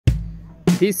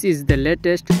This is the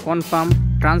latest confirmed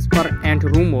transfer and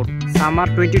rumor summer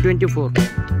 2024.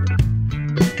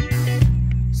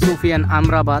 Sufyan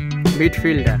Amrabat,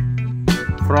 midfielder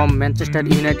from Manchester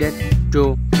United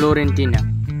to Fiorentina.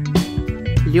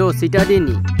 Leo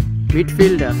Cittadini,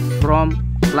 midfielder from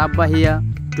Club Bahia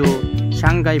to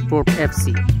Shanghai Port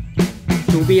FC.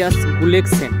 Tobias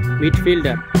Guleksen,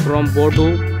 midfielder from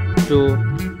Bordeaux to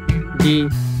the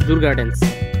Djurgårdens.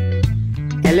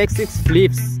 Alexis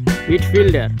Phillips,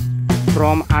 midfielder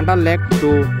from Anderlecht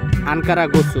to Ankara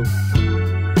Gucci.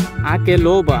 Ake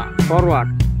Loba, forward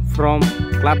from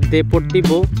Club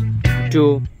Deportivo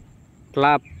to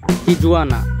Club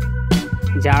Tijuana.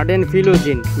 Jordan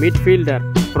Philogene, midfielder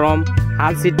from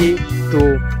Hull City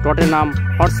to Tottenham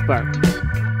Hotspur.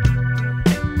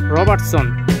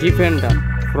 Robertson, defender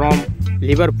from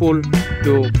Liverpool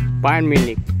to Bayern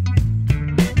Munich.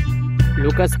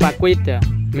 Lucas Paqueta,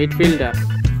 midfielder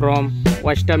from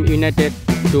West Ham United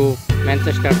to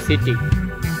Manchester City.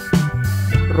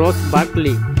 Ross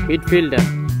Barkley, midfielder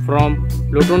from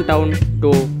Luton Town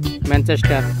to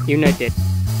Manchester United.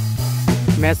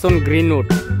 Mason Greenwood,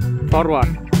 forward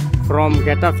from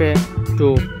Getafe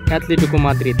to Atletico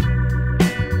Madrid.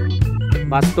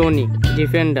 Bastoni,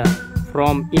 defender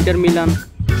from Inter Milan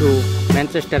to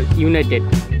Manchester United.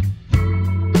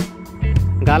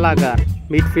 Gallagher,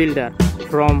 midfielder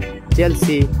from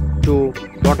Chelsea to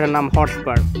Tottenham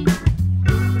Hotspur.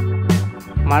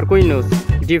 Marquinhos,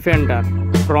 defender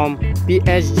from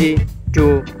PSG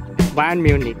to Bayern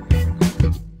Munich.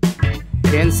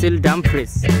 Denzel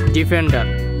Dumfries, defender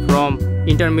from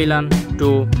Inter Milan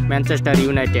to Manchester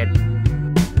United.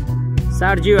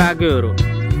 Sergio Aguero,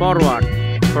 forward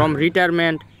from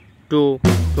retirement to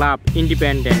Club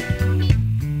Independent.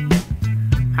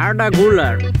 Arda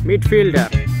Güler, midfielder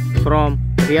from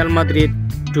Real Madrid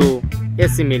to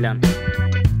AC Milan.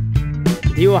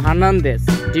 Theo Hernandez,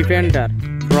 defender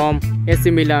from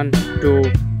AC Milan to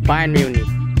Bayern Munich.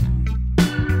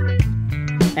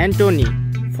 Antony,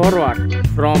 forward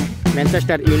from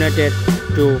Manchester United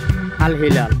to Al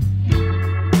Hilal.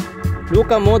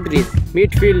 Luka Modric,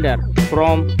 midfielder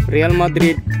from Real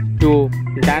Madrid to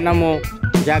Dynamo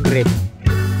Zagreb.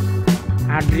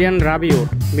 Adrien Rabiot,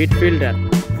 midfielder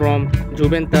from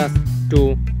Juventus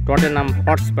to Tottenham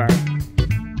Hotspur.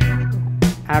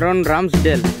 Aaron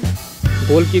Ramsdale,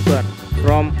 goalkeeper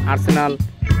from Arsenal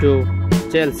to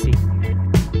Chelsea.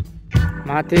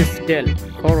 Mathis Tel,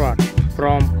 forward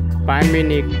from Bayern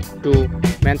Munich to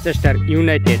Manchester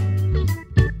United.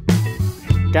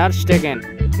 Ter Stegen,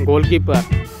 goalkeeper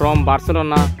from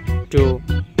Barcelona to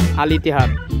Al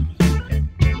Ittihad.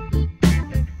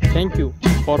 Thank you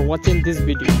for watching this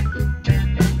video.